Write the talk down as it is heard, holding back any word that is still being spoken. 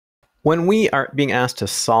When we are being asked to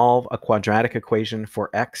solve a quadratic equation for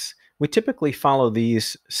x, we typically follow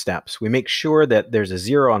these steps. We make sure that there's a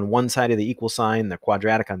 0 on one side of the equal sign, the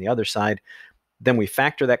quadratic on the other side. Then we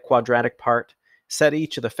factor that quadratic part, set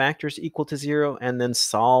each of the factors equal to 0, and then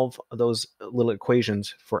solve those little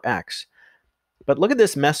equations for x. But look at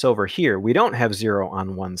this mess over here. We don't have 0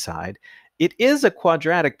 on one side. It is a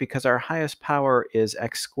quadratic because our highest power is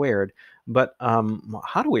x squared. But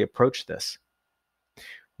how do we approach this?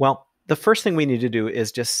 Well, the first thing we need to do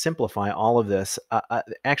is just simplify all of this.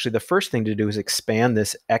 Actually, the first thing to do is expand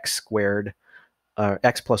this x squared,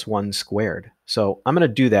 x plus 1 squared. So I'm going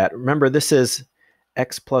to do that. Remember, this is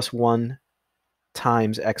x plus 1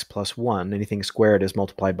 times x plus 1. Anything squared is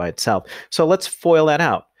multiplied by itself. So let's FOIL that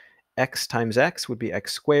out. X times x would be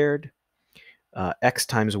x squared. X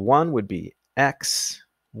times 1 would be x.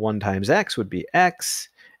 1 times x would be x.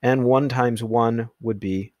 And 1 times 1 would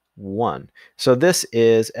be 1. So this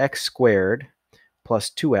is x squared plus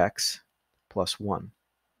 2x plus 1.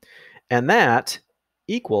 And that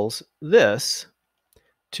equals this,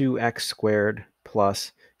 2x squared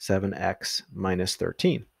plus 7x minus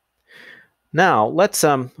 13. Now, let's,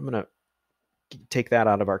 I'm going to take that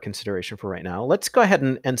out of our consideration for right now. Let's go ahead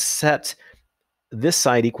and set this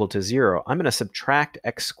side equal to 0. I'm going to subtract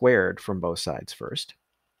x squared from both sides first.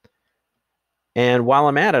 And while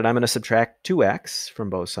I'm at it, I'm going to subtract 2x from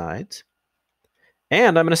both sides.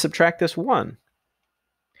 And I'm going to subtract this 1.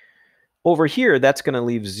 Over here, that's going to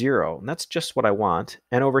leave 0. And that's just what I want.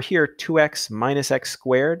 And over here, 2x minus x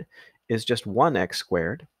squared is just 1x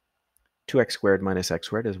squared. 2x squared minus x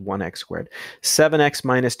squared is 1x squared. 7x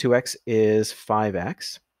minus 2x is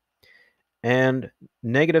 5x. And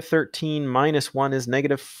negative 13 minus 1 is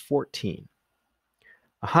negative 14.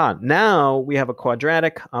 Aha, now we have a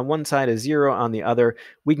quadratic. On one side is 0, on the other.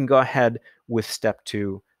 We can go ahead with step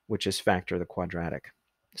 2, which is factor the quadratic.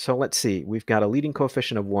 So let's see. We've got a leading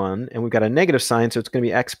coefficient of 1, and we've got a negative sign, so it's going to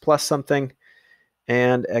be x plus something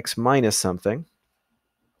and x minus something.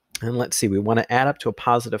 And let's see, we want to add up to a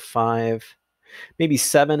positive 5, maybe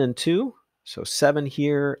 7 and 2. So 7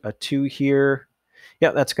 here, a 2 here.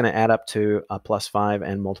 Yeah, that's going to add up to a plus 5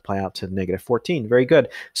 and multiply out to negative 14. Very good.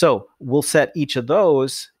 So we'll set each of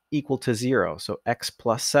those equal to 0. So x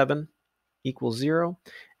plus 7 equals 0,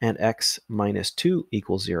 and x minus 2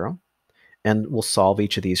 equals 0. And we'll solve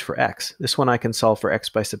each of these for x. This one I can solve for x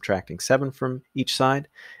by subtracting 7 from each side,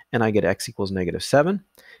 and I get x equals negative 7.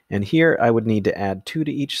 And here I would need to add 2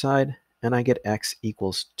 to each side, and I get x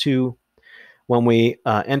equals 2. When we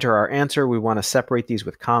enter our answer, we want to separate these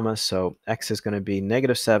with commas, so x is going to be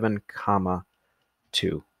negative 7, comma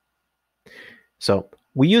 2. So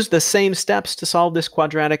we used the same steps to solve this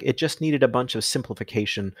quadratic. It just needed a bunch of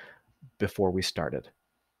simplification before we started.